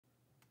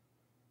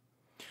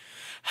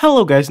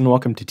Hello guys and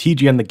welcome to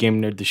TGN the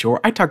Game Nerd, the show where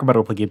I talk about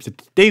old games, and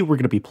today we're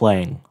going to be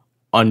playing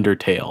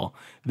Undertale.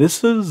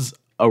 This is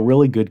a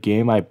really good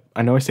game. I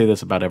know I say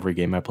this about every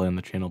game I play on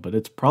the channel, but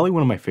it's probably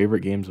one of my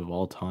favorite games of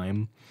all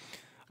time.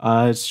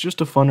 It's just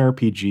a fun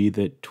RPG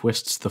that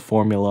twists the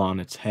formula on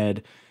its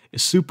head,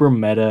 is super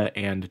meta,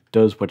 and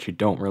does what you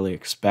don't really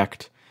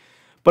expect.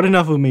 But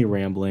enough of me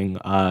rambling.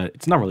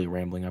 It's not really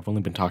rambling, I've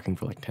only been talking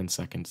for like 10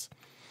 seconds.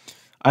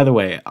 Either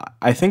way,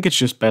 I think it's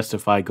just best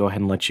if I go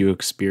ahead and let you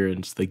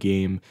experience the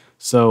game.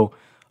 So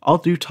I'll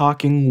do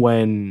talking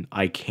when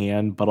I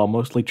can, but I'll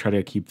mostly try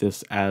to keep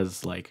this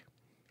as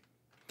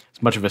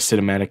much of a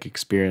cinematic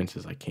experience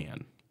as I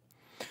can.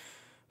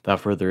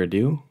 Without further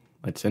ado,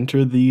 let's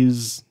enter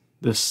this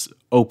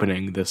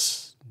opening,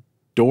 this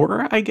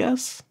door, I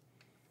guess?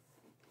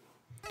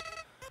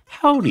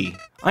 Howdy,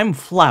 I'm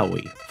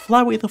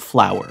Flowey the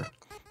Flower.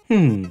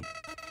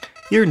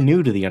 You're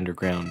new to the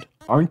underground,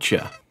 aren't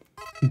ya?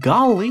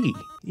 Golly,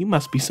 you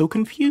must be so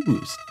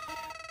confused.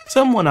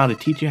 Someone ought to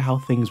teach you how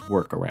things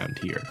work around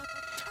here.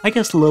 I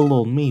guess little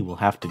old me will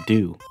have to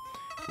do.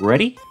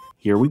 Ready?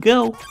 Here we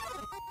go.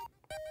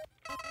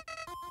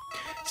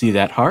 See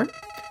that heart?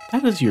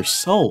 That is your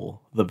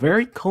soul, the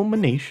very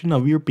culmination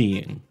of your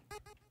being.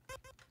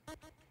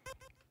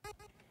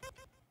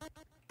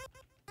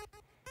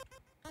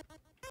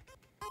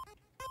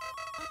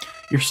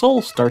 Your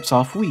soul starts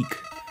off weak,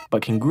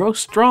 but can grow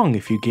strong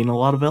if you gain a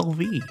lot of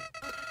LV.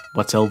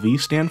 What's LV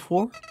stand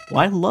for?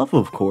 Why, love,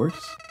 of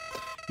course.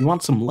 You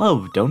want some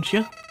love, don't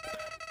you?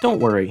 Don't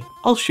worry,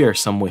 I'll share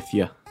some with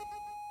you.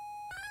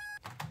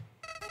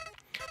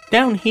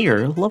 Down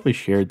here, love is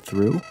shared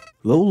through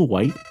little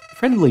white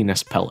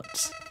friendliness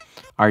pellets.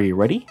 Are you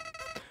ready?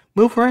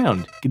 Move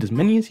around, get as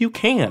many as you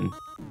can.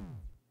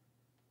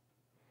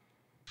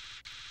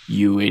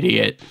 You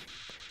idiot.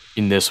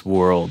 In this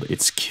world,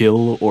 it's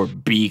kill or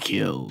be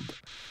killed.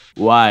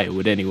 Why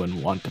would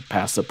anyone want to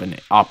pass up an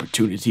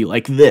opportunity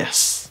like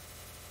this?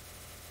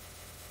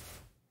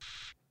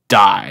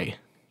 Die.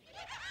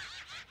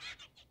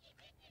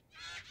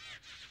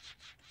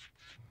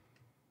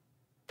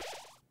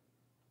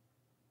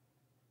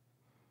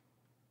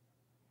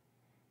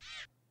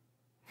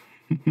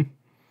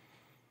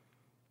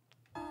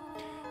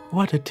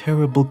 What a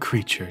terrible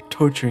creature,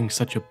 torturing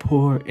such a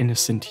poor,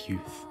 innocent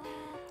youth.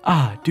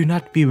 Ah, do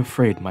not be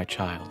afraid, my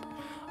child.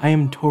 I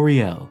am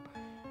Toriel.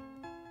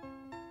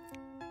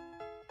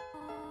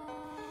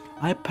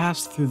 I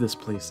pass through this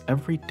place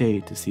every day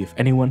to see if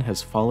anyone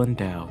has fallen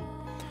down.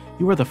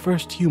 You are the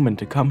first human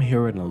to come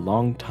here in a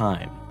long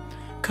time.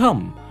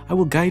 Come, I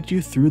will guide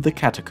you through the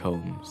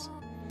catacombs.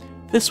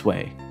 This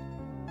way.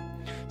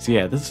 So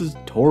yeah, this is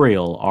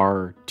Toriel,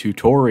 our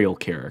tutorial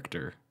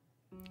character.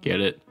 Get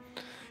it?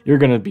 You're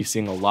going to be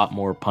seeing a lot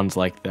more puns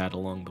like that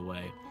along the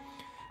way.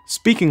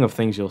 Speaking of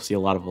things you'll see a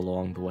lot of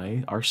along the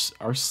way, our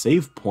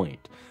save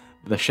point.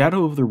 The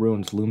shadow of the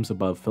ruins looms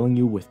above, filling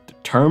you with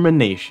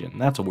determination.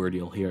 That's a word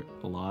you'll hear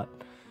a lot.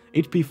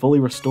 HP fully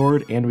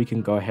restored, and we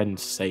can go ahead and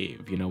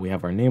save. You know, we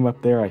have our name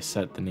up there. I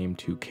set the name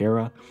to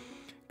Kara,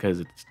 because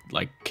it's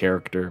like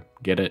character,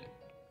 get it?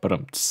 But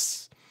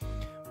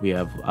we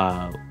have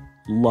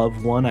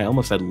Love 1. I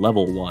almost said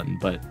Level 1,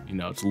 but, you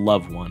know, it's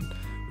Love 1.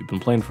 We've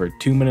been playing for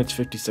 2 minutes,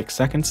 56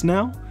 seconds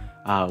now.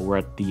 We're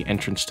at the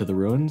entrance to the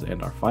ruins,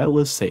 and our file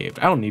is saved.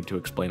 I don't need to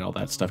explain all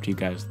that stuff to you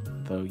guys,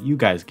 though. You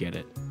guys get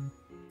it.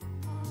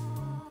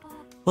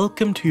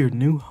 Welcome to your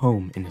new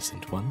home,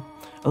 innocent one.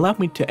 Allow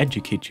me to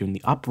educate you in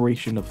the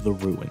operation of the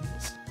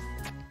ruins.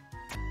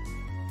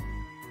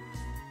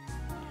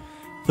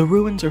 The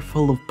ruins are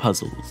full of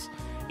puzzles,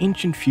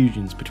 ancient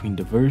fusions between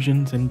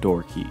diversions and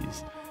door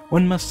keys.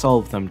 One must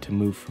solve them to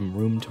move from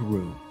room to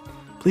room.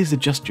 Please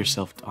adjust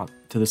yourself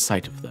to the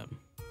sight of them.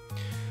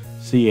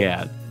 So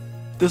yeah,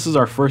 this is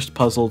our first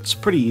puzzle. It's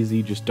pretty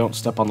easy, just don't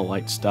step on the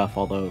light stuff,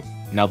 although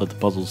now that the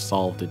puzzle's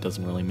solved, it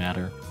doesn't really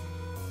matter.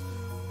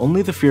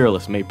 Only the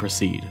fearless may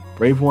proceed.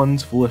 Brave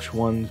ones, foolish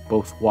ones,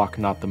 both walk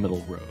not the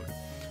middle road.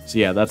 So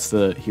yeah,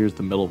 here's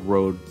the middle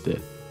road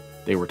that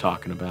they were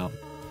talking about.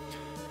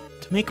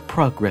 To make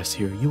progress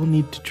here, you will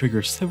need to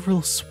trigger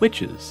several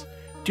switches.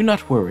 Do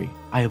not worry,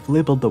 I have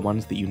labeled the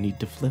ones that you need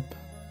to flip.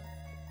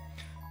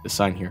 The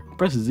sign here.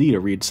 Press Z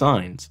to read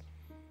signs.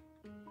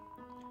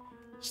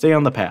 Stay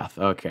on the path.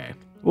 Okay.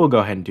 We'll go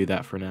ahead and do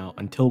that for now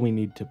until we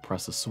need to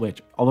press a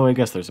switch. Although I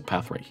guess there's a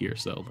path right here,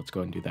 so let's go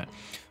ahead and do that.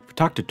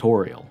 Talk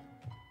tutorial.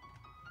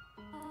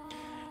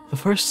 The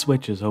first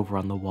switch is over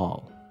on the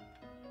wall.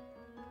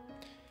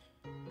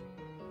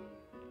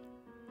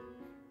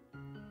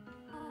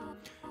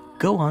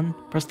 Go on,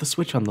 press the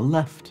switch on the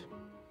left.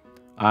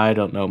 I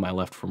don't know my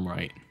left from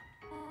right.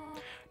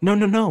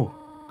 No.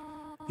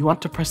 You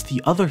want to press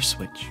the other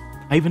switch.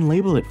 I even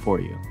label it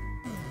for you.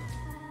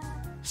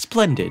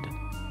 Splendid.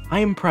 I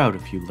am proud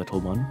of you,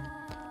 little one.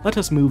 Let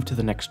us move to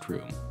the next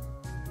room.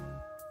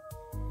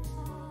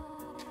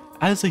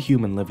 As a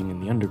human living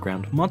in the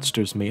underground,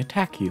 monsters may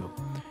attack you.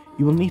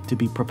 You will need to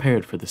be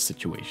prepared for this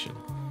situation.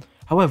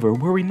 However,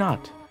 worry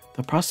not.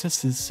 The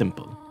process is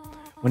simple.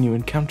 When you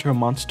encounter a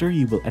monster,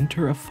 you will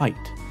enter a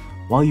fight.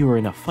 While you are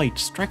in a fight,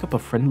 strike up a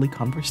friendly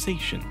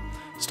conversation.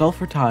 Stall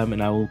for time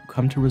and I will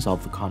come to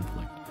resolve the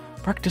conflict.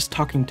 Practice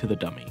talking to the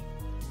dummy.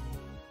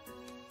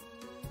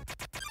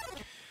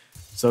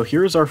 So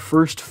here's our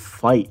first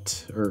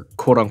fight, or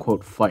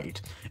quote-unquote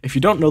fight. If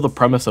you don't know the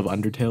premise of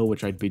Undertale,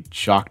 which I'd be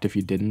shocked if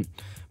you didn't,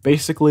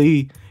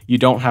 basically, you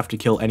don't have to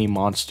kill any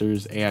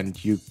monsters,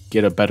 and you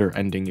get a better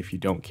ending if you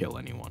don't kill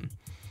anyone.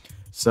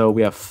 So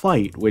we have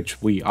fight,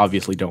 which we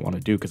obviously don't want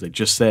to do, because I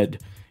just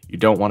said you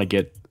don't want to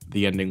get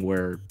the ending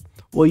where...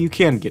 Well, you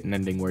can get an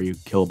ending where you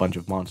kill a bunch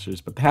of monsters,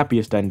 but the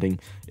happiest ending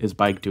is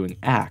by doing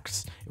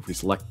acts. If we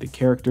select the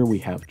character, we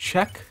have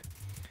check...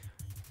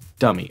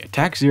 Dummy,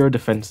 attack 0,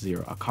 defense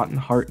 0, a cotton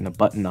heart and a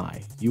button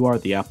eye. You are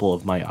the apple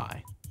of my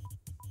eye.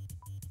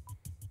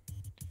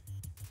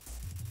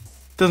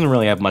 Doesn't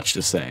really have much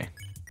to say.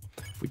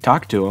 If we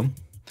talk to him,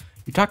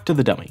 you talk to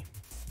the dummy.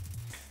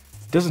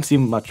 Doesn't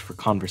seem much for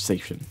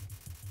conversation.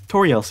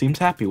 Toriel seems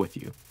happy with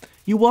you.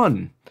 You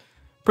won!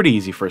 Pretty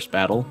easy first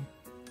battle.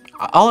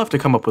 I'll have to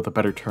come up with a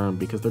better term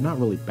because they're not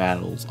really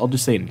battles. I'll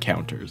just say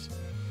encounters.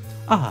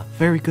 Ah,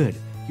 very good.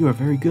 You are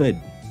very good.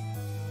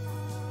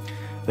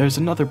 There's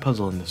another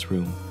puzzle in this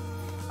room.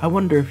 I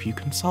wonder if you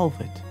can solve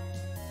it.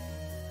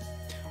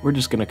 We're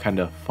just gonna kind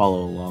of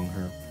follow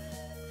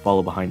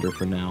behind her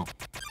for now.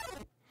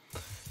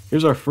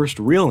 Here's our first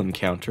real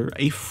encounter,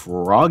 a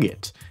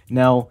Froggit.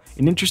 Now,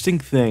 an interesting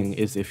thing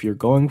is if you're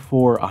going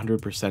for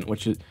 100%,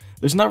 which is,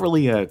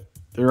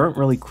 there aren't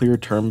really clear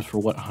terms for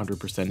what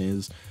 100%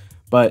 is,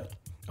 but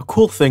a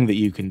cool thing that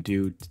you can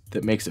do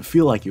that makes it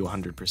feel like you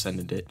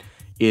 100%ed it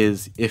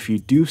is if you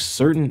do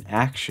certain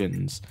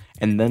actions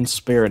and then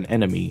spare an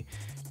enemy,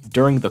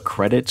 during the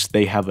credits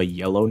they have a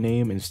yellow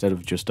name instead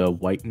of just a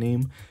white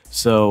name.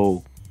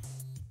 So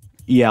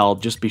yeah, I'll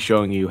just be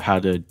showing you how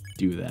to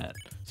do that.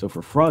 So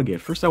for Froggit,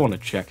 first I want to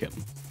check him.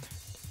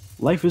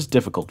 Life is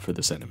difficult for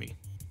this enemy.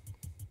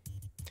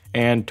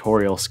 And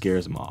Toriel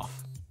scares him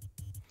off.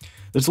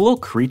 There's a little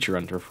creature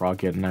under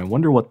Froggit and I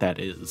wonder what that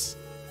is.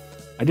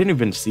 I didn't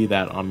even see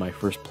that on my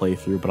first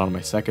playthrough, but on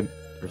my second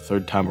or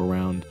third time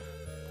around,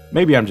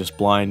 maybe I'm just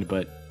blind,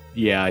 but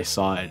yeah, I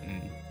saw it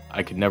and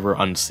I could never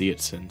unsee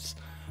it since.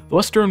 The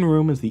western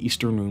room is the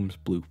eastern room's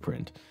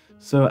blueprint.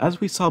 So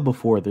as we saw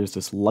before, there's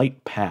this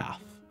light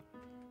path.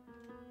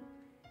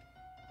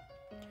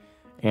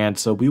 And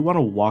so we want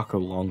to walk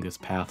along this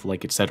path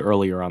like it said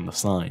earlier on the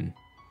sign.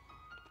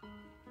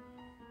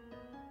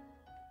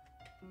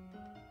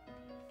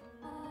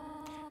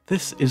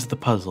 This is the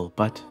puzzle,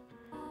 but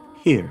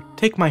here,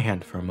 take my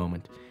hand for a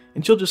moment,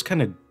 and she'll just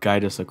kind of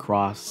guide us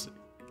across.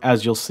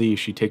 As you'll see,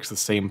 she takes the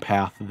same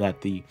path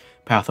that the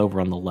path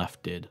over on the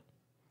left did.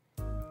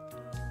 So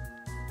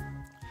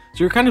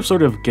you're kind of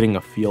sort of getting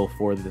a feel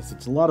for this.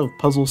 It's a lot of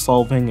puzzle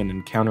solving and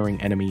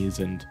encountering enemies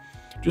and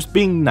just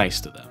being nice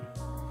to them.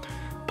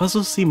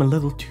 Puzzles seem a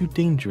little too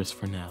dangerous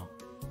for now.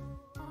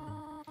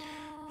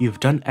 You've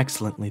done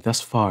excellently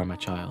thus far, my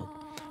child.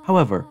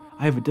 However,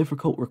 I have a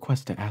difficult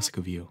request to ask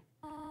of you.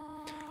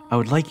 I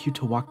would like you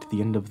to walk to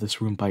the end of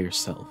this room by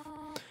yourself.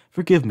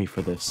 Forgive me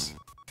for this.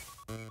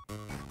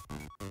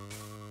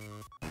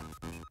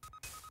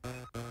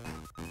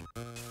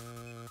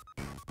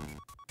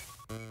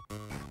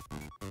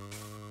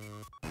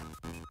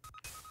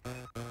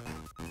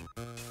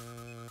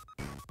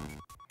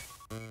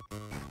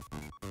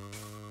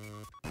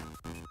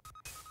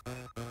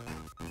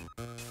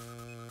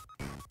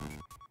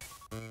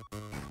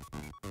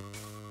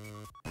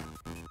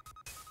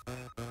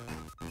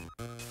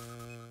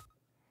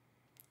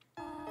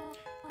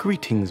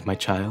 Greetings, my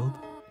child.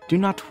 Do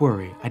not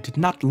worry, I did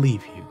not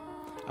leave you.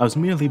 I was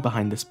merely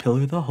behind this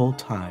pillar the whole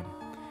time.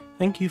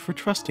 Thank you for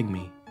trusting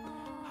me.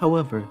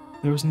 However,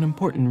 there is an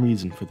important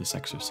reason for this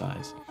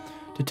exercise.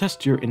 To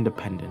test your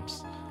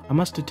independence, I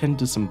must attend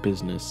to some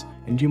business,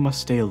 and you must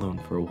stay alone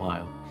for a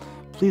while.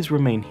 Please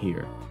remain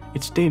here.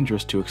 It's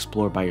dangerous to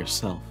explore by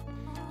yourself.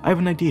 I have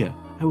an idea.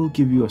 I will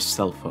give you a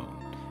cell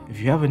phone. If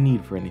you have a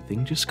need for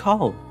anything, just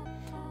call.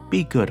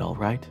 Be good,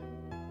 alright?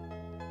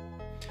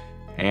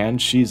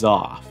 And she's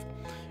off.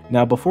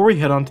 Now, before we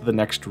head on to the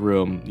next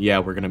room, yeah,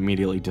 we're going to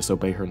immediately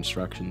disobey her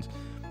instructions.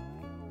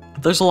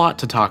 There's a lot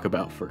to talk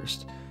about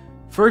first.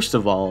 First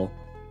of all,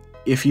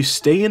 if you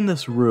stay in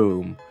this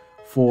room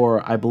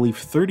for, I believe,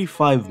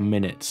 35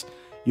 minutes,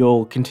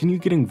 you'll continue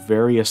getting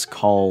various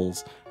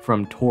calls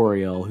from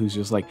Toriel, who's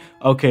just like,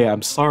 okay,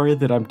 I'm sorry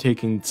that I'm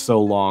taking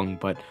so long,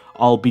 but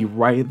I'll be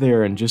right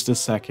there in just a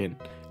second.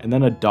 And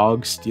then a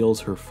dog steals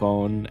her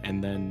phone,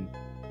 and then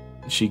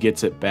she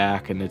gets it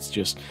back, and it's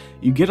just,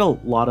 you get a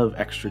lot of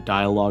extra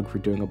dialogue for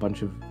doing a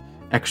bunch of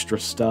extra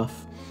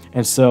stuff.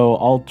 And so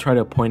I'll try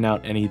to point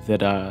out any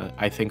that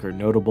I think are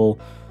notable.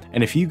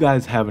 And if you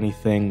guys have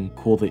anything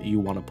cool that you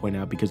want to point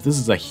out, because this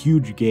is a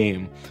huge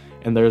game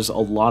and there's a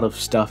lot of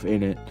stuff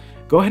in it,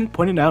 go ahead and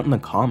point it out in the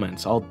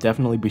comments. I'll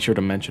definitely be sure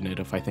to mention it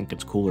if I think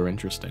it's cool or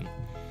interesting.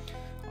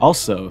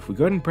 Also, if we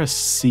go ahead and press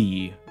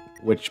C,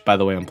 which, by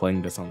the way, I'm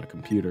playing this on a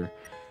computer,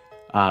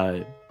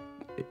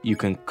 you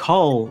can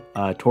call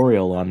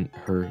Toriel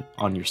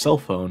on your cell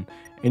phone,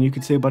 and you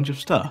can say a bunch of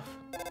stuff.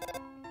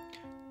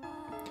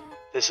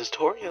 This is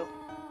Toriel.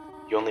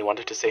 You only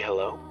wanted to say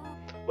hello?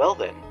 Well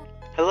then,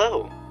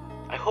 hello.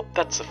 I hope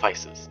that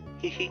suffices.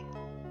 Hee.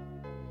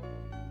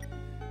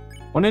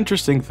 One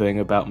interesting thing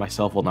about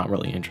myself, well, not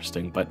really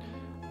interesting, but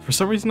for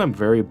some reason I'm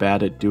very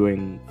bad at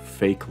doing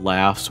fake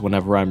laughs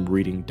whenever I'm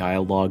reading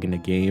dialogue in a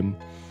game.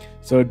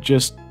 So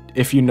just,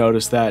 if you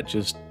notice that,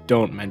 just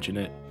don't mention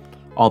it.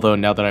 Although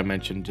now that I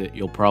mentioned it,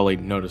 you'll probably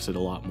notice it a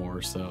lot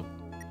more, so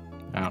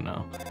I don't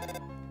know.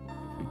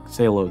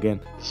 Say hello again.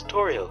 This is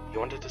Toriel. You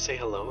wanted to say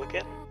hello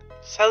again?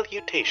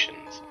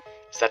 Salutations.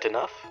 Is that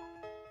enough?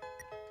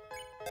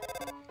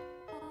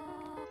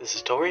 This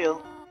is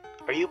Toriel.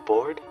 Are you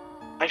bored?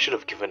 I should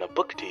have given a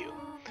book to you.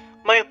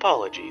 My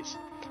apologies.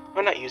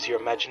 Why not use your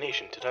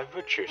imagination to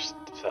divert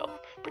yourself?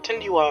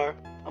 Pretend you are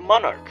a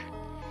monarch.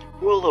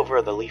 Rule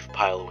over the leaf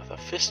pile with a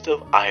fist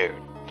of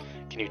iron.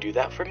 Can you do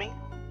that for me?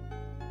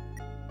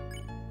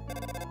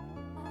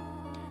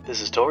 This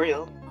is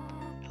Toriel.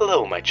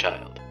 Hello, my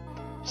child.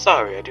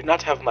 Sorry, I do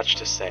not have much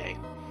to say.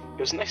 It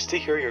was nice to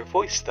hear your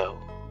voice, though.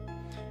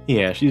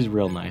 Yeah, she's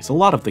real nice. A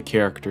lot of the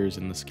characters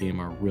in this game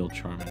are real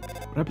charming.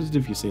 What happens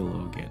if you say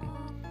hello again?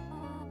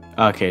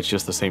 Okay, it's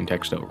just the same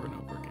text over and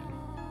over again.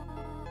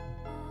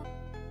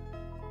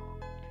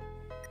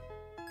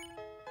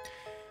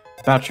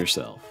 About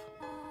yourself.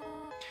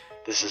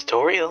 This is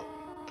Toriel.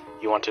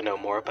 You want to know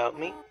more about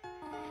me?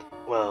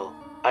 Well,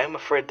 I am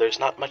afraid there's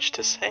not much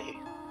to say.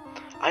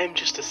 I am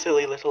just a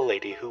silly little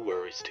lady who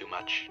worries too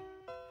much.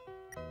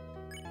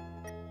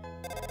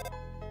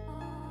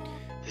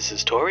 This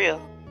is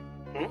Toriel.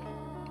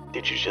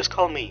 Did you just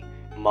call me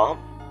Mom?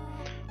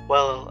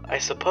 Well, I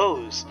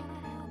suppose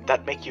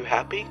that make you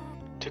happy?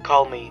 To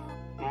call me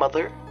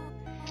Mother?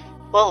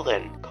 Well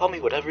then, call me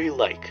whatever you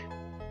like.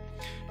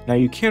 Now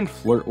you can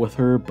flirt with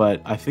her,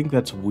 but I think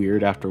that's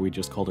weird after we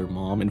just called her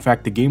Mom. In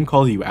fact, the game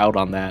calls you out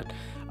on that,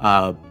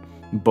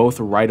 both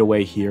right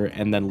away here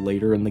and then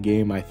later in the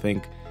game. I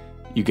think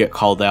you get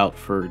called out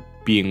for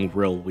being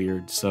real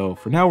weird. So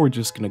for now, we're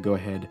just gonna go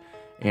ahead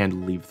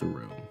and leave the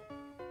room.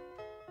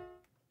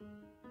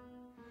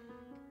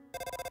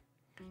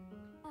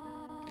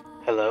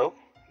 Hello,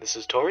 this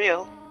is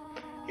Toriel.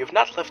 You've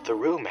not left the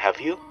room, have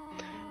you?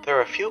 There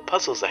are a few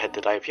puzzles ahead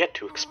that I have yet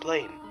to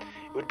explain.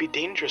 It would be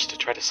dangerous to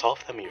try to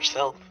solve them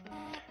yourself.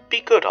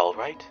 Be good, all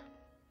right?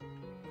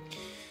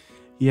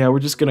 Yeah, we're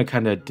just gonna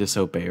kind of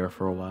disobey her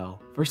for a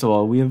while. First of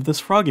all, we have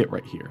this Froggit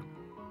right here.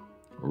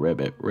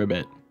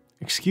 Ribbit.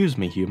 Excuse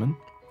me, human.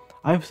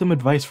 I have some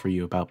advice for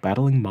you about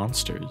battling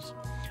monsters.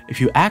 If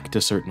you act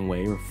a certain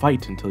way or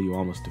fight until you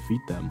almost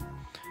defeat them,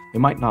 they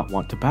might not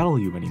want to battle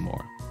you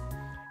anymore.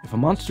 If a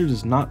monster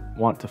does not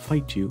want to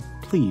fight you,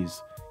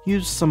 please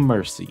use some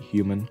mercy,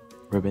 human.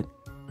 Ribbit.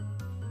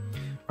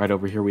 Right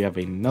over here we have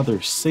another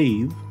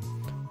save.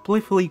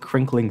 Playfully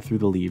crinkling through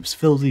the leaves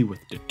fills you with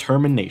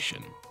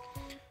determination.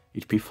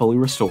 HP fully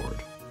restored.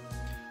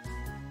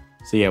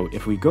 So yeah,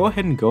 if we go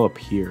ahead and go up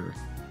here,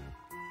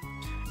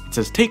 it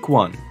says take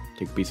one.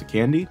 Take a piece of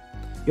candy.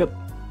 Yep,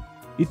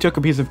 you took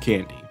a piece of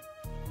candy.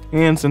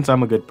 And since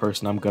I'm a good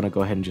person, I'm gonna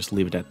go ahead and just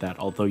leave it at that.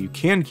 Although you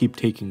can keep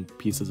taking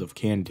pieces of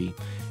candy,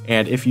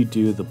 and if you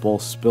do, the bowl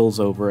spills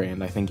over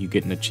and I think you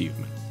get an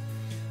achievement.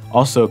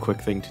 Also, a quick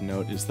thing to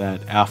note is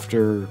that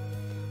after,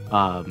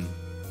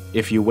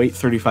 if you wait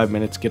 35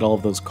 minutes, get all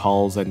of those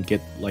calls and get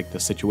like the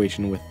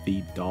situation with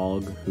the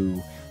dog who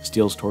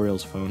steals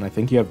Toriel's phone, I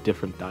think you have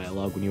different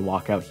dialogue when you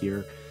walk out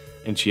here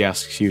and she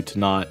asks you to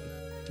not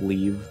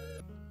leave.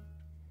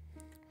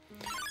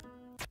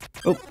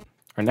 Oh,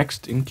 our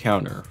next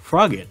encounter,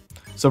 Froggit.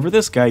 So for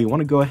this guy, you want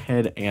to go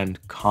ahead and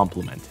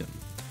compliment him.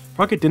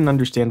 Froggit didn't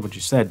understand what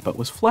you said, but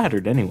was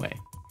flattered anyway.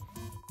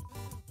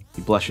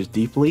 He blushes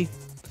deeply,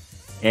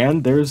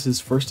 and there's his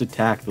first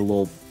attack, the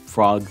little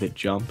frog that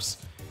jumps.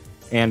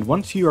 And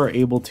once you are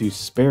able to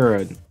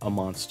spare a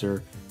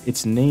monster,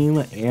 its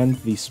name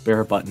and the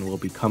spare button will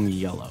become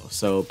yellow,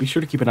 so be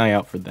sure to keep an eye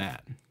out for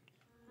that.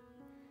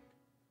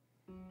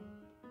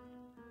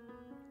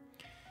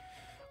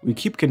 We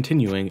keep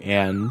continuing,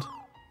 and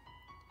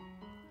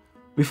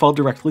we fall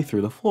directly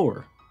through the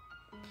floor.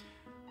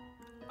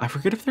 I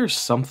forget if there's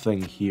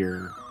something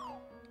here,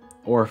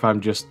 or if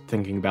I'm just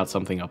thinking about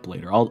something up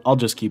later. I'll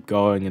just keep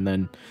going, and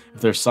then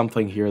if there's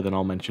something here, then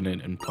I'll mention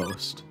it in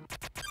post.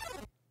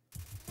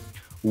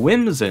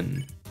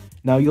 Whimsin.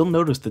 Now you'll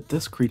notice that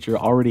this creature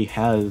already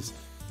has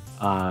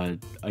a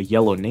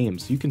yellow name,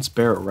 so you can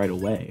spare it right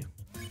away.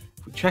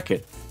 If we check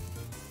it,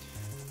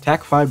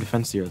 attack 5,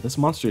 defense 0. This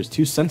monster is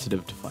too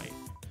sensitive to fight.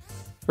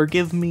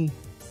 Forgive me.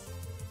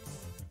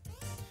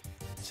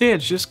 So yeah,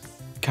 it's just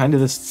kind of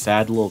this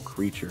sad little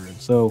creature, and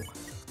so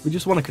we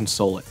just want to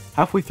console it.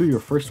 Halfway through your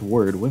first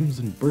word,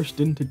 Whimsin bursts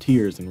into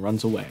tears and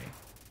runs away.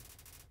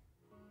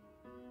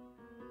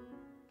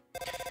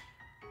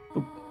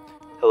 Oh.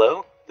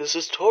 Hello, this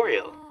is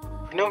Toriel.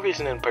 For no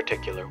reason in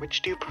particular,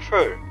 which do you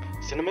prefer,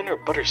 cinnamon or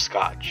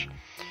butterscotch?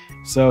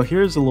 So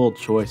here's a little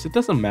choice. It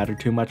doesn't matter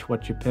too much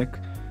what you pick.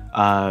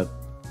 I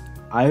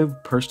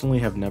personally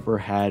have never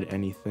had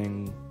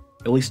anything,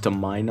 at least to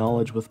my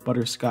knowledge, with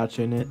butterscotch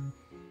in it.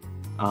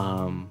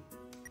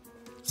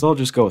 So I'll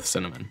just go with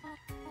cinnamon.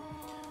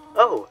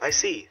 I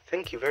see.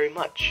 Thank you very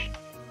much.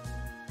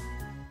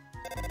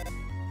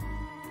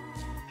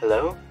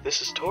 Hello,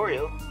 this is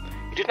Toriel.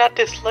 You do not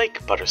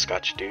dislike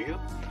butterscotch, do you?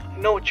 I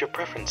know what your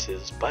preference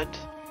is, but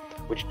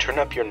would you turn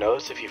up your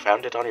nose if you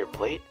found it on your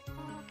plate?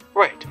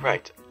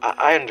 Right.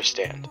 I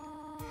understand.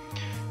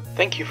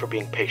 Thank you for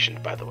being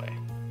patient, by the way.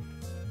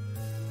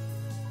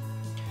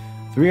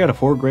 3 out of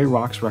 4 gray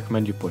rocks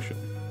recommend you push it.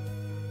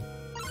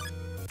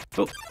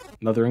 Oh,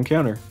 another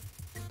encounter.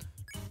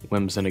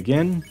 Whimsun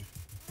again.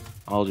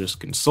 I'll just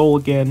console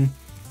again.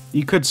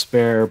 You could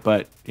spare,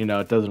 but, you know,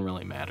 it doesn't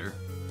really matter.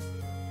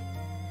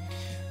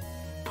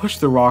 Push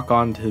the rock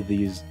onto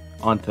that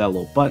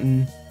little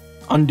button,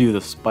 undo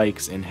the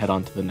spikes, and head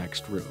on to the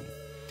next room.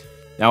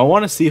 Now I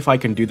want to see if I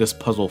can do this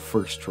puzzle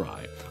first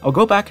try. I'll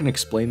go back and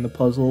explain the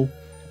puzzle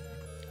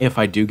if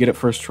I do get it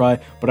first try,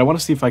 but I want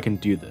to see if I can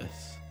do this.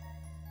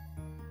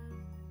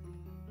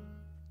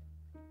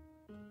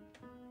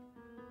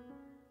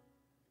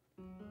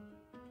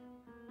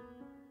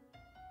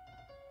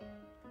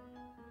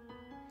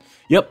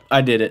 Yep,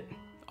 I did it.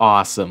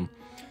 Awesome.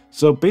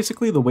 So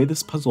basically the way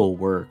this puzzle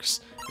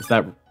works is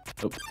that...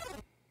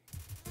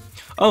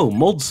 Oh,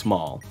 Mold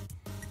Small.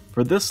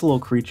 For this little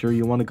creature,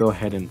 you want to go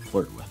ahead and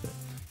flirt with it.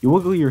 You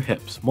wiggle your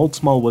hips. Mold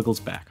Small wiggles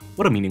back.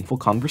 What a meaningful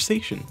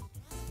conversation.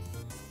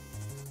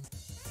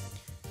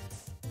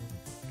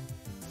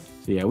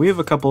 So yeah, we have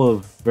a couple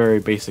of very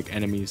basic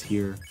enemies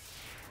here.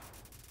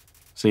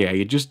 So yeah,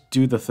 you just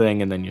do the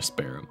thing and then you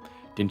spare them.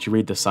 Didn't you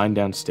read the sign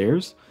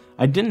downstairs?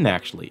 I didn't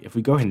actually. If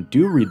we go ahead and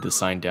do read the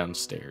sign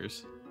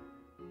downstairs,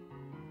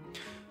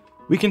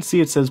 we can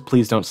see it says,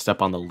 please don't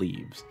step on the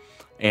leaves.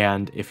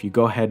 And if you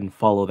go ahead and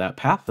follow that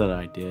path that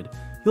I did,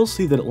 you'll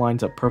see that it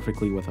lines up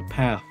perfectly with a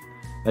path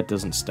that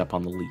doesn't step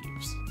on the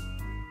leaves.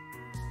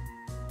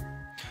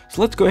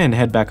 So let's go ahead and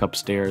head back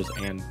upstairs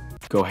and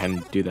go ahead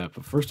and do that.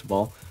 But first of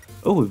all,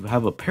 oh, we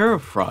have a pair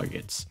of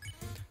Froggits.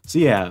 So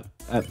yeah,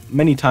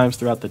 many times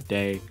throughout the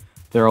day,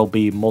 there'll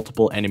be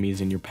multiple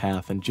enemies in your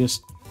path, and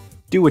just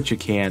do what you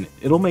can.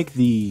 It'll make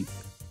these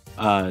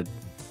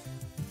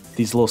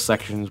little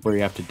sections where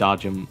you have to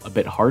dodge them a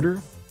bit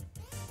harder.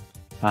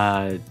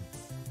 But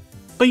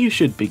you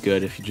should be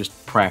good if you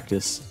just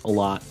practice a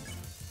lot.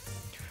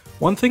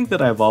 One thing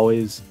that I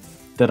always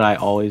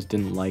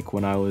didn't like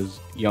when I was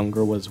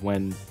younger was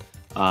when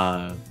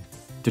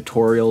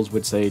tutorials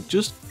would say,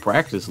 just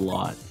practice a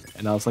lot.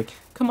 And I was like,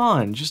 come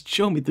on, just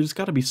show me. There's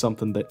got to be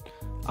something that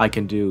I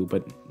can do.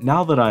 But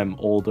now that I'm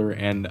older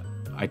and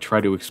I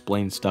try to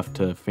explain stuff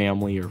to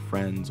family or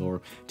friends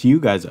or to you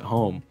guys at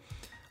home,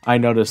 I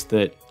noticed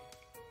that,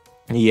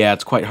 yeah,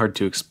 it's quite hard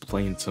to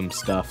explain some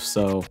stuff,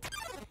 so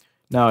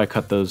now I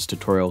cut those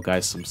tutorial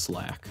guys some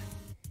slack.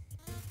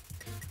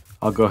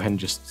 I'll go ahead and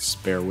just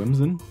spare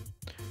Whimsun.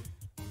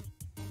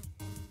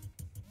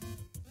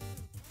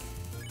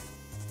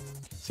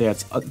 So yeah,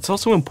 it's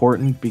also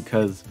important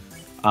because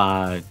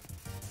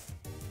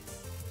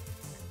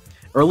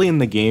early in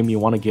the game you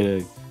want to get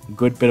a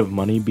good bit of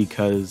money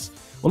because,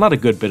 well, not a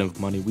good bit of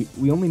money,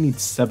 we only need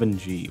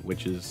 7G,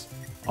 which is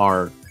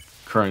our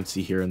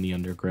currency here in the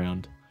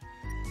underground.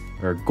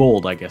 Or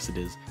gold, I guess it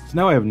is. So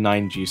now I have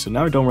 9G, so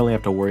now I don't really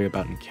have to worry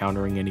about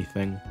encountering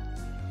anything.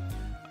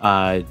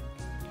 As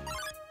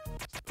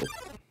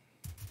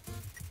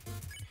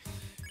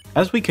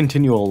we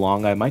continue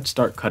along, I might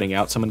start cutting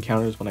out some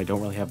encounters when I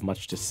don't really have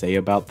much to say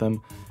about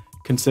them,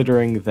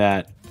 considering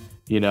that,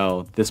 you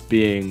know, this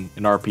being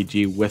an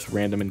RPG with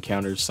random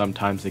encounters,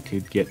 sometimes it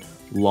could get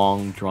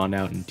long, drawn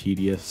out, and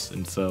tedious,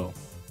 and so,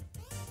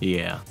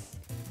 yeah.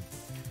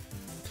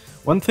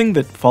 One thing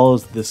that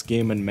follows this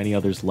game and many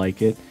others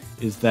like it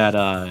is that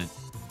a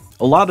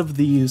lot of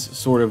these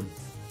sort of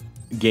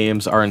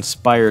games are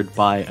inspired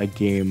by a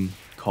game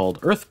called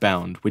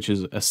Earthbound, which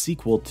is a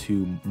sequel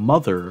to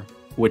Mother,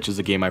 which is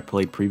a game I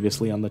played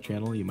previously on the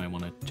channel. You might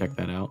want to check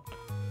that out.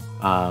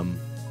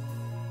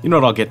 You know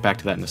what, I'll get back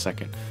to that in a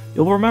second.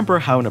 You'll remember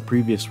how in a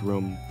previous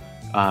room,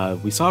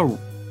 we saw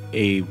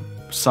a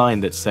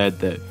sign that said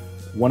that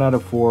 1 out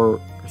of 4 or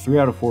 3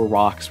 out of 4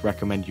 rocks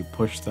recommend you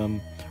push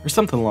them, or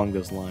something along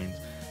those lines.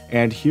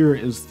 And here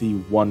is the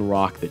one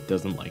rock that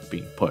doesn't like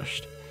being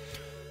pushed.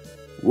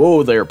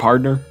 Whoa there,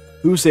 partner.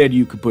 Who said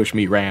you could push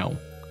me round?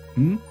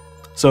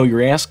 So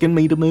you're asking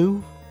me to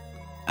move?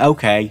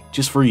 Okay,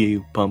 just for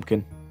you,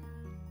 pumpkin.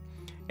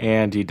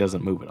 And he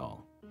doesn't move at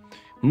all.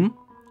 You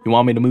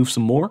want me to move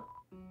some more?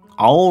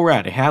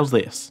 Alrighty, how's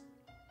this?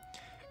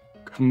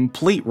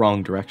 Complete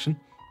wrong direction.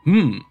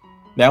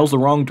 That was the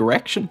wrong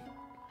direction?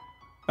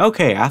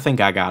 Okay, I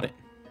think I got it.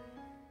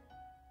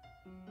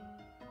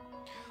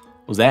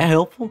 Was that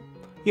helpful?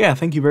 Yeah,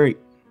 thank you very...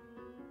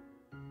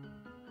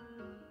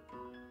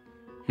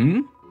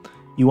 You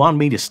want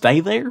me to stay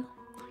there?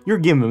 You're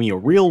giving me a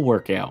real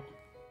workout.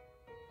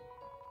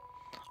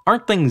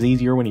 Aren't things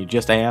easier when you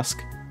just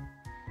ask?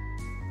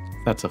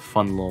 That's a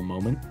fun little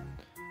moment.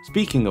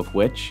 Speaking of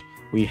which,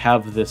 we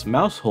have this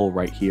mouse hole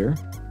right here.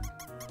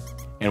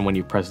 And when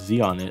you press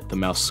Z on it, the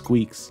mouse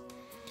squeaks.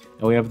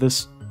 And we have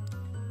this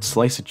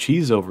slice of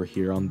cheese over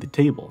here on the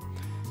table.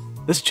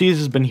 This cheese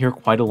has been here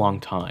quite a long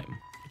time.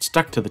 It's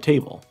stuck to the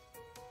table.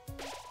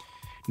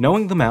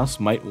 Knowing the mouse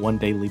might one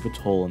day leave its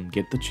hole and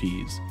get the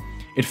cheese,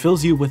 it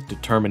fills you with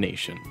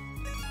determination.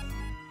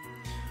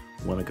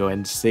 Want to go ahead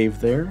and save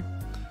there.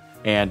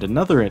 And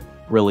another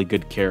really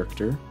good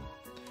character.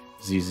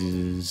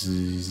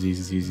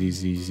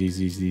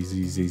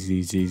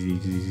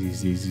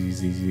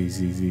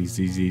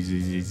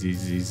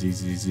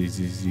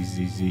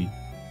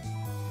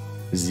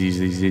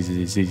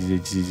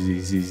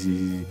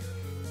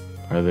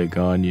 Are they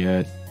gone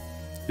yet?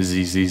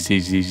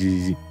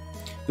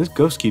 This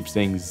ghost keeps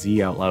saying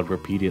Z out loud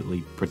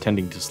repeatedly,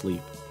 pretending to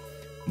sleep.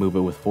 Move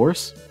it with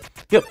force?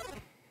 Yep.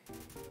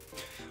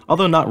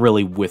 Although not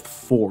really with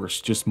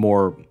force, just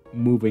more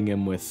moving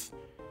him with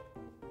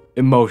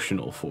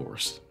emotional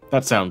force.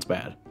 That sounds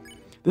bad.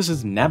 This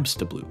is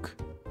Napstablook.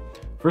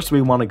 First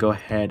we want to go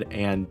ahead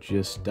and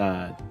just, you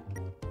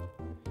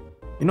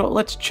know what,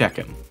 let's check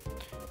him.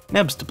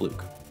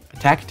 Napstablook.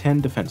 Attack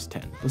 10, defense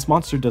 10. This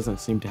monster doesn't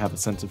seem to have a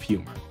sense of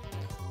humor.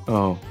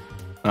 Oh,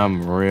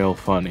 I'm real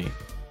funny.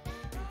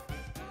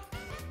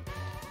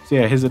 So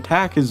yeah, his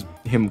attack is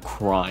him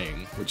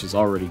crying, which is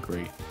already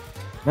great.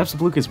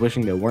 Napstablook is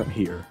wishing they weren't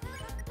here.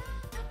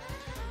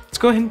 Let's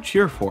go ahead and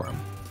cheer for him.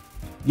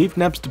 Gave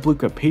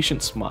Napstablook a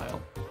patient smile.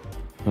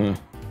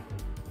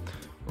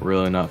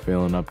 Really not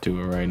feeling up to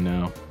it right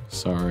now.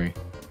 Sorry.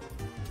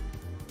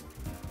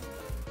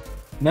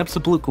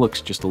 Napstablook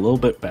looks just a little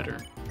bit better.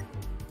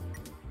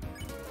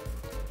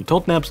 He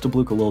told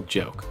Napstablook a little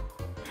joke.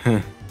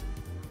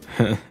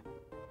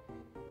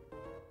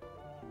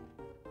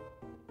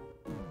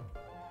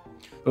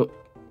 Oh,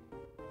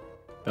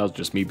 that was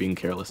just me being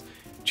careless.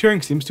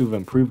 Cheering seems to have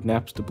improved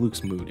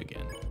Napstablook's mood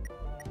again.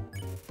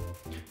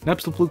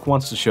 Napstablook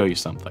wants to show you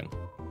something.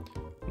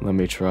 Let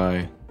me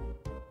try.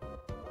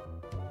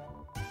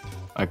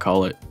 I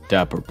call it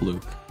Dapper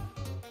Blook.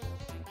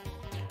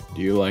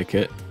 Do you like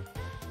it?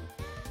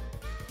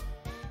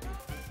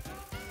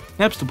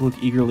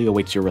 Napstablook eagerly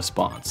awaits your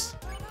response.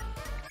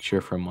 Cheer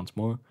for him once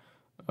more.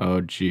 Oh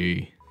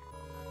gee.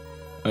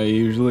 I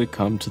usually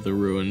come to the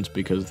ruins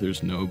because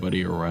there's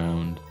nobody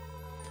around.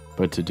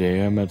 But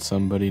today I met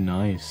somebody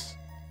nice.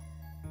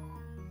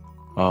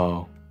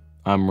 Oh,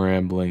 I'm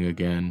rambling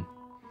again.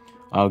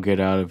 I'll get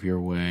out of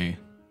your way.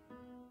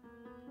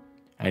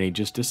 And he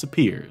just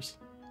disappears.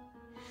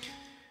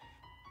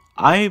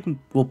 I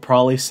will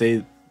probably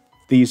say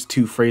these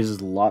two phrases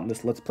a lot in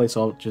this Let's Play,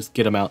 so I'll just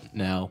get them out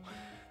now.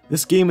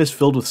 This game is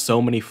filled with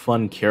so many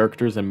fun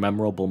characters and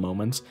memorable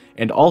moments,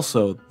 and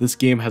also, this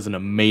game has an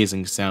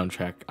amazing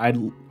soundtrack. I'd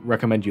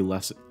recommend you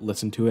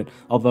listen to it,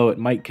 although it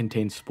might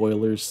contain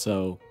spoilers,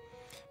 so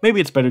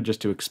maybe it's better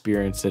just to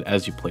experience it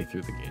as you play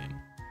through the game.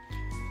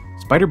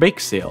 Spider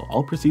Bakesale.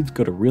 All proceeds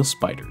go to real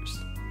spiders.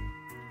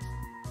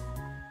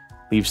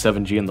 Leave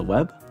 7G in the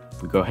web.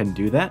 If we go ahead and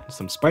do that,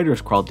 some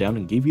spiders crawled down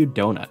and gave you a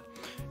donut.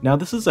 Now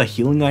this is a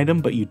healing item,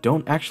 but you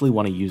don't actually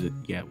want to use it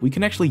yet. We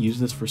can actually use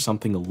this for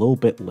something a little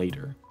bit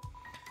later.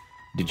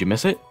 Did you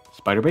miss it?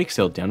 Spider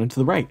Bakesale down and to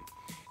the right.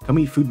 Come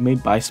eat food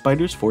made by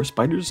spiders, for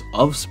spiders,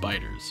 of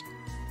spiders.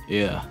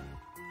 Yeah.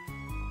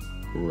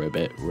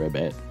 Ribbit,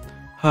 ribbit.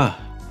 Huh.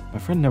 My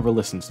friend never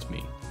listens to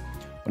me.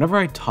 Whenever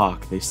I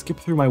talk, they skip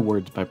through my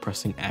words by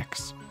pressing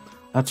X.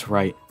 That's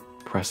right,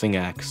 pressing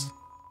X.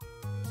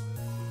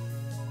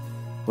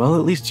 Well,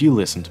 at least you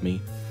listen to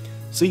me.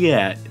 So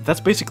yeah,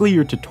 that's basically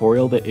your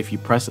tutorial that if you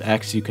press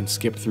X you can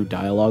skip through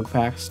dialogue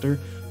faster,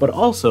 but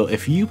also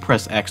if you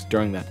press X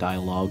during that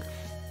dialogue,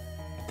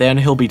 then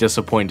he'll be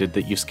disappointed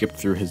that you skipped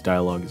through his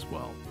dialogue as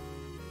well.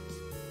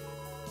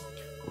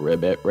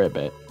 Ribbit,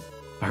 ribbit.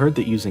 I heard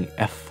that using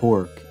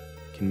F4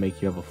 can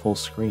make you have a full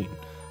screen,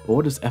 but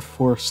what does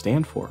F4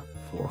 stand for?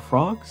 4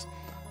 frogs?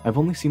 I've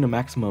only seen a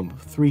maximum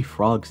of 3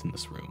 frogs in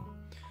this room.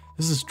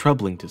 This is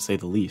troubling to say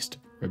the least.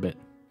 Ribbit.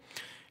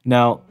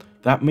 Now,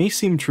 that may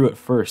seem true at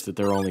first that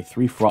there are only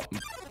 3 frogs.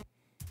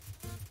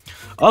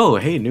 Oh,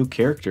 hey, new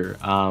character.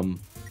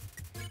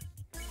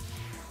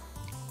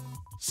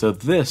 So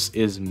this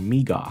is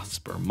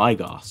Megosp, or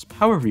Mygosp,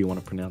 however you want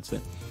to pronounce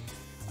it.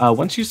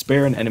 Once you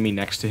spare an enemy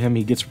next to him,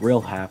 he gets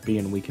real happy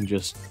and we can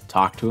just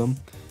talk to him.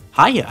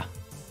 Hiya!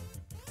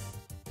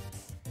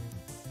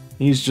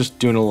 He's just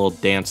doing a little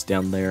dance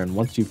down there, and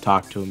once you've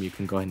talked to him, you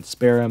can go ahead and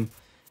spare him,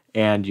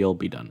 and you'll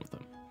be done with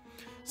him.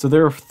 So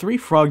there are 3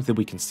 frogs that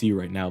we can see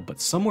right now, but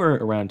somewhere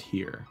around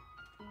here,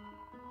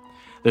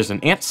 there's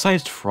an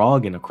ant-sized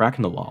frog in a crack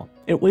in the wall.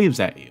 It waves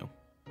at you.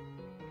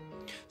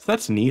 So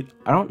that's neat.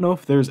 I don't know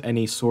if there's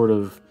any sort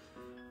of,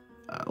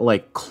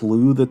 like,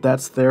 clue that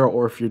that's there,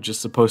 or if you're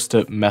just supposed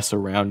to mess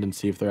around and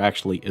see if there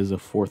actually is a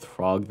 4th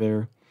frog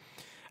there.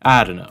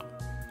 I don't know.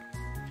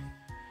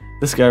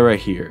 This guy right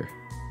here.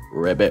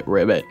 Ribbit,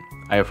 ribbit.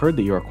 I have heard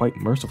that you are quite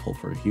merciful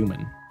for a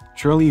human.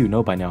 Surely you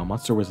know by now a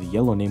monster wears a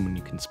yellow name when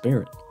you can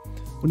spare it.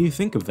 What do you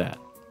think of that?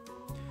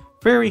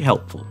 Very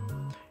helpful.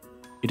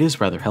 It is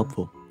rather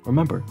helpful.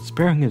 Remember,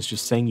 sparing is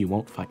just saying you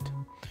won't fight.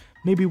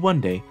 Maybe one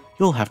day,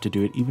 you'll have to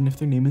do it even if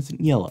their name isn't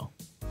yellow.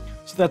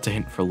 So that's a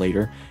hint for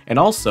later. And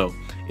also,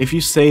 if you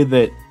say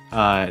that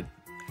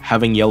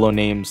having yellow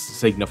names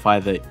signify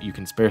that you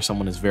can spare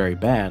someone is very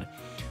bad,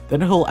 Then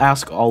he'll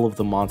ask all of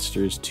the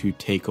monsters to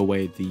take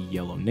away the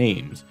yellow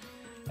names.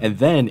 And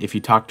then if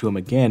you talk to him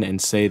again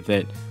and say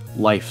that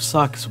life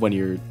sucks when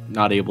you're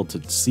not able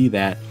to see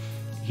that,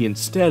 he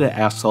instead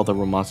asks all the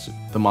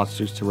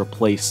monsters to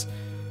replace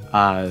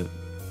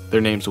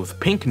their names with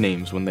pink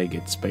names when they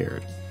get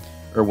spared,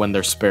 or when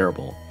they're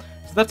spareable.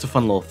 So that's a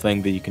fun little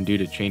thing that you can do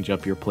to change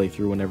up your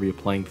playthrough whenever you're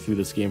playing through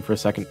this game for a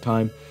second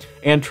time.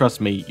 And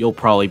trust me, you'll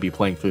probably be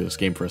playing through this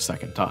game for a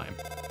second time.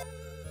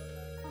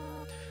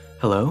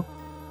 Hello?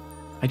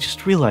 I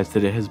just realized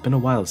that it has been a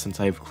while since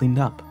I have cleaned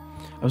up.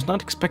 I was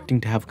not expecting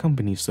to have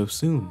company so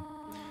soon.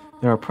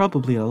 There are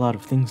probably a lot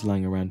of things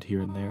lying around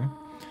here and there.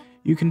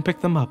 You can pick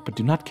them up, but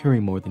do not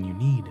carry more than you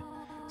need.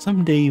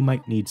 Someday you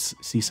might need to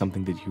see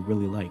something that you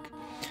really like.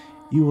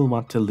 You will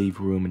want to leave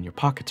room in your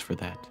pockets for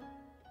that.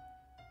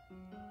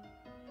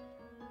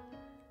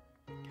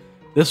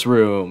 This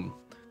room,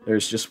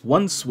 there's just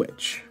one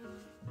switch.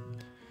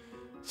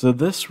 So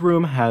this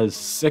room has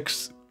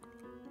 6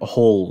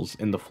 holes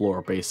in the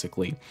floor,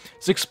 basically.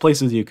 6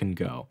 places you can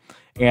go.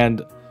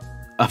 And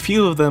a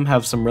few of them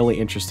have some really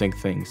interesting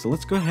things. So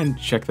let's go ahead and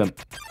check them.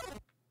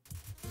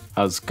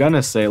 I was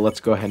gonna say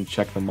let's go ahead and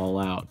check them all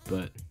out,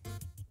 but...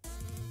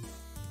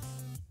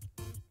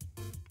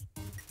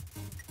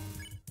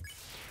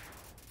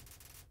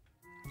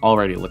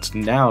 Alrighty, let's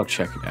now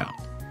check it out.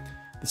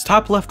 This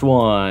top left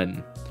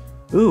one.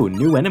 Ooh,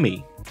 new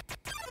enemy.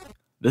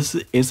 This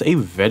is a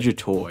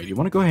Vegetoid. You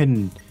want to go ahead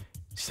and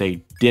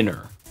say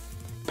dinner.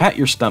 Pat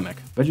your stomach.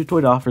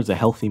 Vegetoid offers a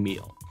healthy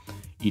meal.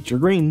 Eat your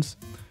greens.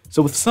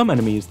 So with some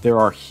enemies, there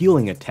are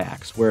healing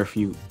attacks, where if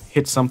you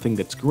hit something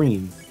that's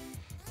green,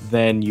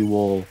 then you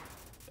will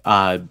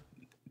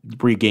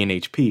regain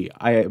HP.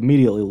 I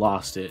immediately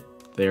lost it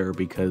there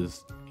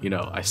because, you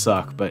know, I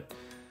suck, but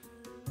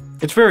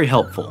it's very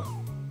helpful.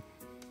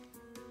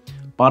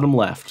 Bottom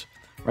left,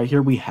 right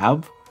here we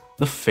have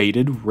the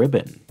Faded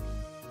Ribbon.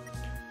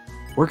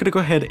 We're going to go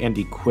ahead and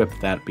equip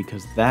that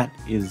because that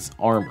is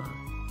armor.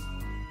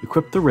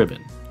 Equip the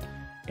ribbon.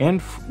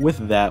 And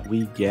with that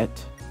we get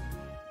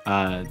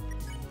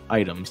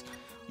items.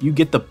 You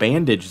get the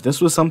bandage.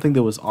 This was something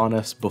that was on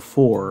us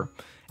before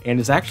and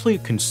is actually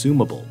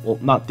consumable. Well,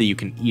 not that you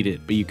can eat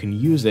it, but you can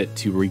use it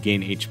to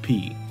regain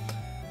HP.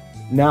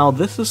 Now,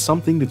 this is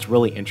something that's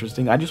really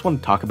interesting. I just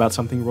want to talk about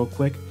something real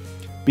quick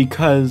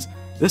because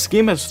this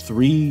game has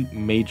 3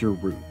 major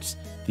routes.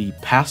 The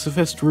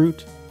pacifist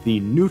route, the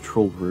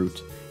neutral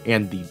route,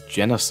 and the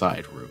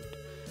genocide route.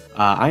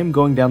 I'm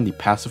going down the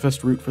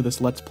pacifist route for this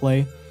Let's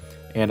Play,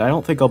 and I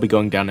don't think I'll be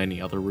going down any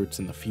other routes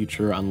in the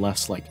future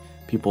unless like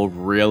people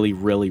really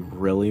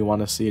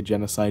want to see a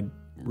genocide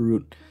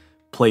route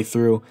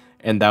playthrough,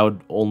 and that would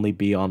only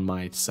be on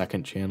my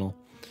second channel.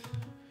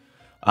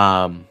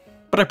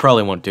 But I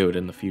probably won't do it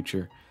in the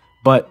future.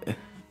 But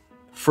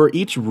for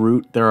each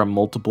route, there are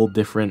multiple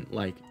different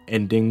like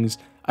endings.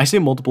 I say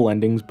multiple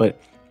endings,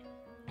 but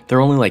there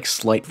are only like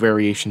slight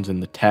variations in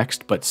the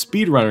text, but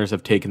speedrunners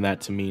have taken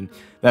that to mean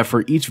that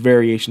for each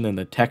variation in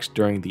the text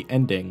during the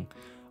ending,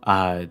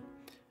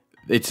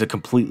 it's a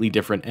completely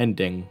different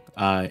ending.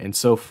 And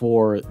so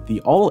for the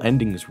all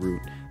endings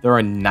route, there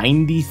are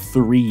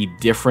 93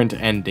 different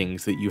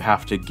endings that you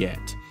have to get.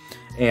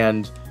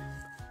 And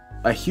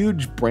a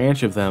huge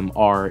branch of them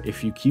are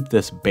if you keep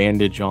this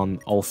bandage on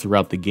all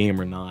throughout the game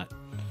or not.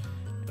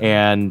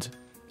 And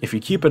if you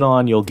keep it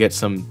on, you'll get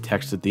some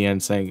text at the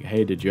end saying,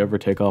 hey, did you ever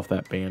take off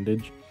that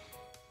bandage?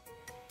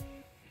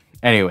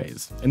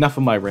 Anyways, enough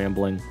of my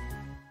rambling.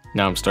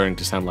 Now I'm starting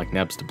to sound like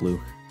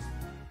Napstablook.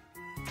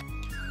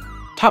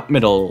 Top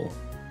middle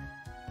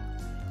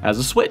has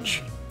a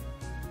switch.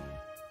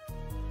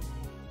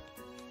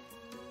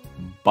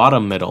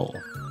 Bottom middle.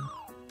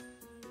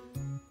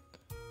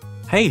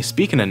 Hey,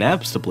 speaking of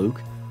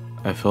Napstablook,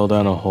 I fell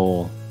down a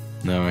hole.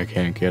 Now I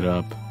can't get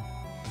up.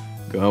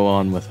 Go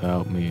on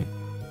without me.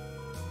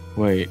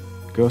 Wait,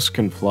 ghosts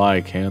can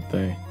fly, can't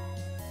they?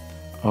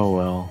 Oh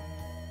well.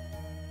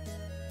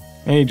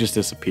 And he just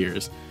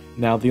disappears.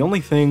 Now, the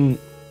only thing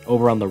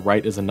over on the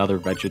right is another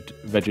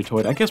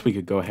Vegetoid. I guess we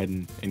could go ahead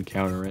and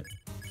encounter it.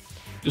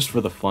 Just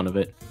for the fun of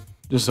it.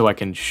 Just so I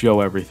can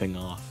show everything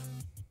off.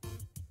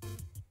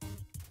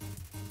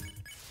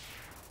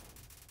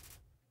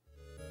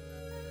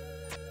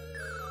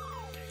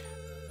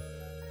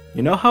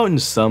 You know how in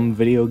some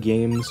video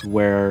games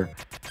where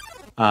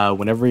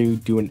whenever you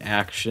do an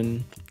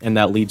action and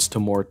that leads to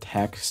more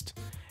text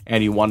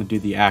and you want to do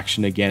the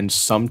action again,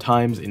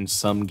 sometimes in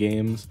some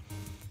games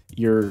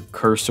your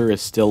cursor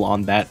is still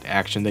on that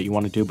action that you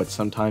want to do, but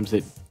sometimes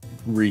it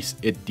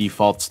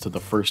defaults to the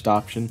first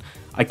option.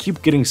 I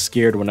keep getting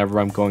scared whenever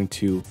I'm going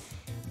to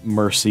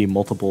mercy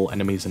multiple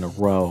enemies in a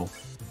row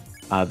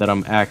that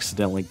I'm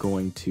accidentally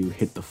going to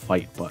hit the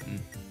fight button.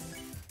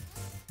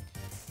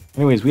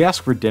 Anyways, we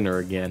ask for dinner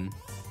again.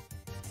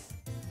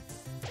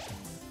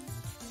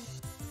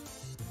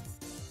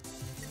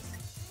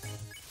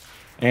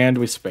 And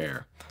we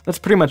spare. That's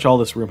pretty much all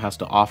this room has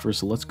to offer,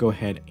 so let's go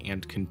ahead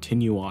and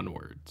continue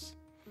onwards.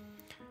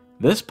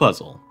 This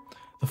puzzle.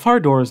 The far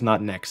door is not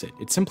an exit,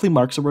 it simply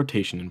marks a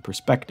rotation in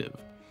perspective.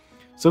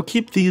 So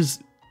keep these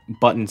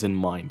buttons in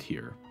mind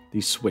here,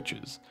 these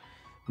switches.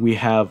 We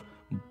have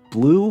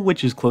blue,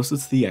 which is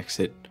closest to the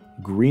exit,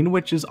 green,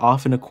 which is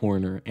off in a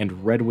corner,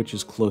 and red, which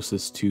is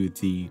closest to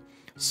the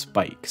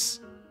spikes.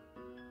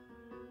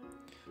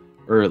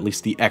 Or at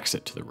least the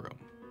exit to the room.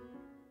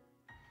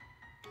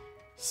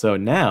 So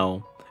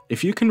now,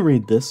 if you can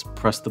read this,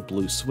 press the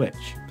blue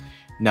switch.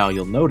 Now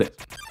you'll note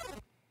it.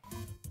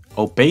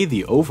 Obey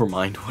the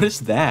Overmind? What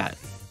is that?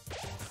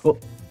 Oh.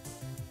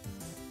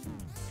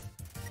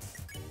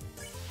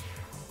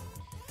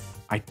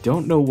 I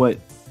don't know what...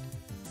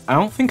 I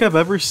don't think I've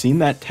ever seen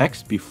that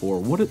text before.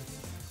 What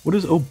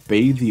does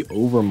Obey the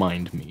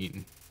Overmind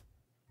mean?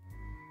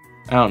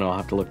 I don't know, I'll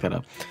have to look that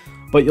up.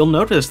 But you'll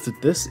notice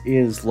that this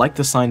is, like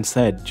the sign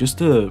said,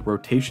 just a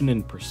rotation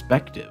in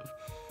perspective.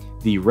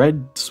 The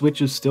red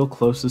switch is still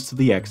closest to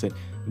the exit,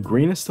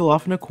 green is still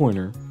off in a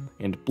corner,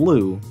 and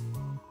blue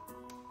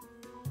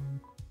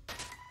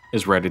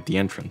is right at the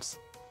entrance.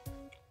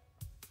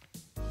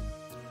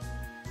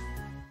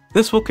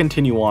 This will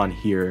continue on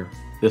here.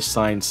 This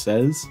sign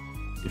says,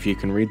 if you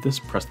can read this,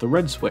 press the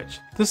red switch.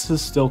 This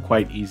is still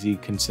quite easy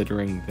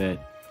considering that,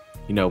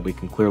 you know, we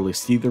can clearly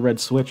see the red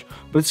switch,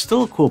 but it's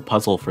still a cool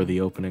puzzle for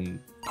the opening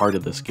part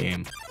of this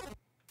game.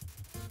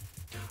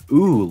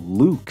 Ooh,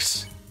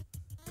 Luke's.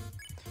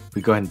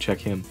 We go ahead and check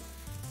him.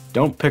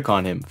 Don't pick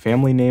on him.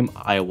 Family name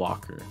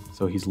Eyewalker.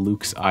 So he's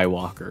Luke's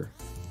Eyewalker.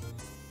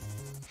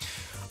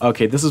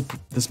 Okay,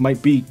 this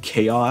might be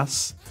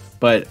chaos,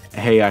 but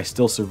hey, I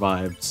still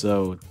survived,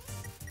 so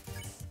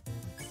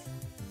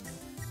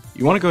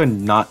you want to go ahead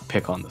and not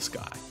pick on this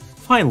guy.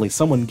 Finally,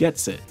 someone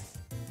gets it.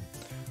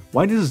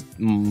 Why does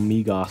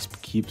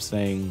Migosp keep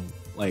saying,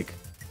 like,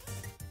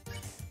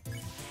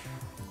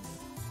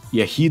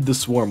 yeah, heed the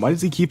swarm. Why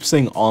does he keep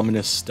saying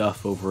ominous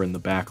stuff over in the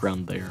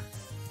background there?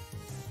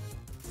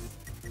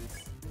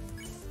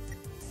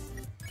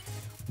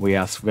 We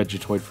ask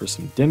Vegetoid for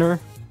some dinner.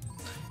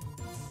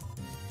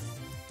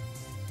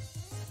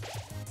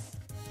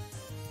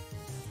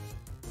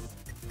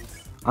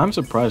 I'm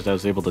surprised I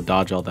was able to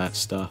dodge all that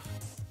stuff.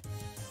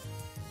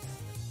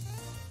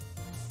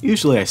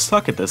 Usually I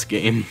suck at this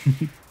game.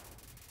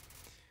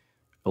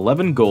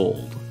 11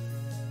 gold.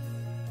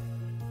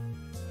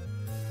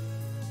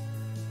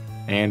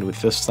 And with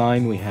this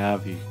sign we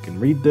have, you can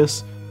read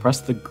this,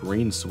 press the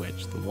green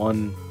switch, the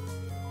one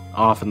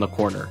off in the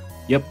corner.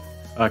 Yep,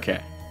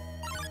 okay.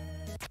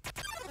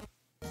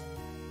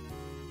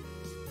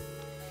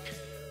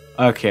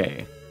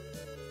 Okay.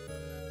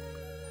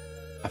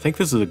 I think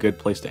this is a good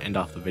place to end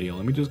off the video.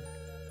 Let me just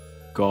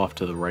go off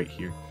to the right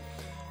here.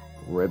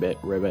 Ribbit,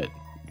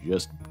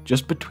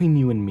 just between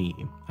you and me,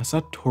 I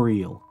saw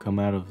Toriel come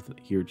out of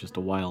here just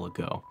a while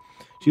ago.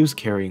 She was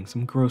carrying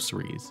some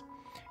groceries.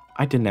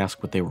 I didn't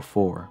ask what they were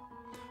for.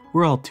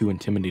 We're all too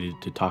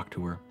intimidated to talk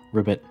to her.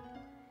 Ribbit.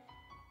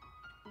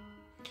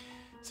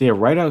 So yeah,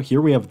 right out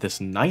here we have this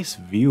nice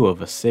view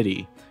of a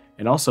city,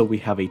 and also we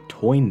have a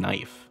toy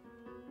knife.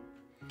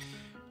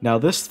 Now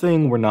this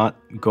thing we're not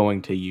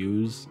going to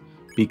use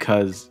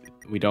because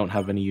we don't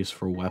have any use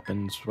for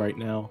weapons right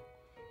now.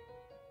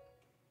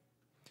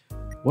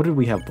 What did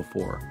we have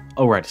before?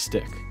 Oh right, a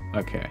stick.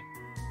 Okay.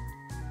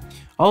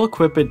 I'll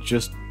equip it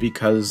just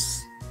because,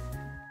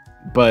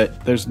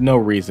 but there's no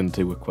reason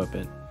to equip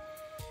it.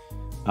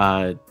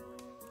 I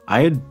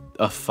had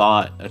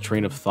a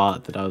train of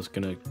thought that I was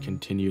gonna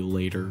continue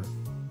later.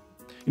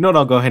 You know what,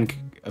 I'll go ahead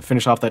and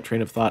finish off that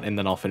train of thought and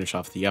then I'll finish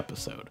off the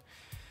episode.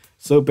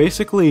 So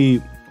basically,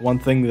 one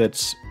thing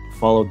that's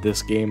followed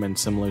this game and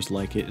similars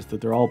like it is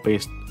that they're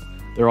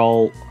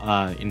all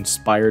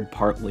inspired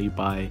partly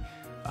by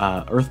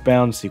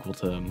Earthbound, sequel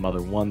to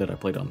Mother 1 that I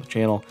played on the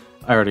channel.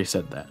 I already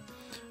said that.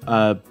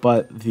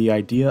 But the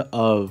idea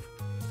of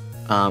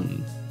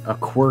a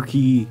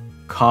quirky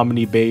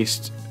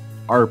comedy-based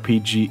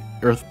RPG,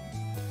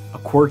 a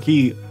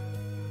quirky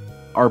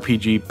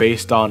RPG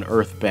based on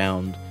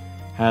Earthbound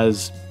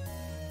has,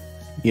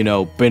 you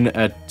know, been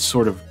a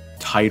sort of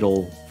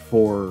title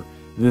for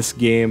this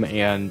game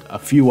and a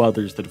few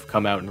others that have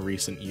come out in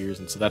recent years,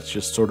 and so that's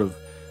just sort of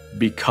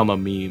become a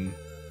meme.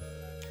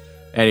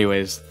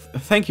 Anyways,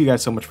 thank you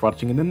guys so much for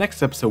watching. In the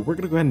next episode, we're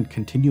going to go ahead and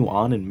continue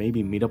on and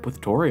maybe meet up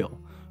with Toriel.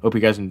 Hope you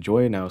guys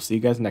enjoy, and I'll see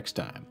you guys next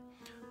time.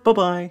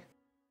 Bye-bye!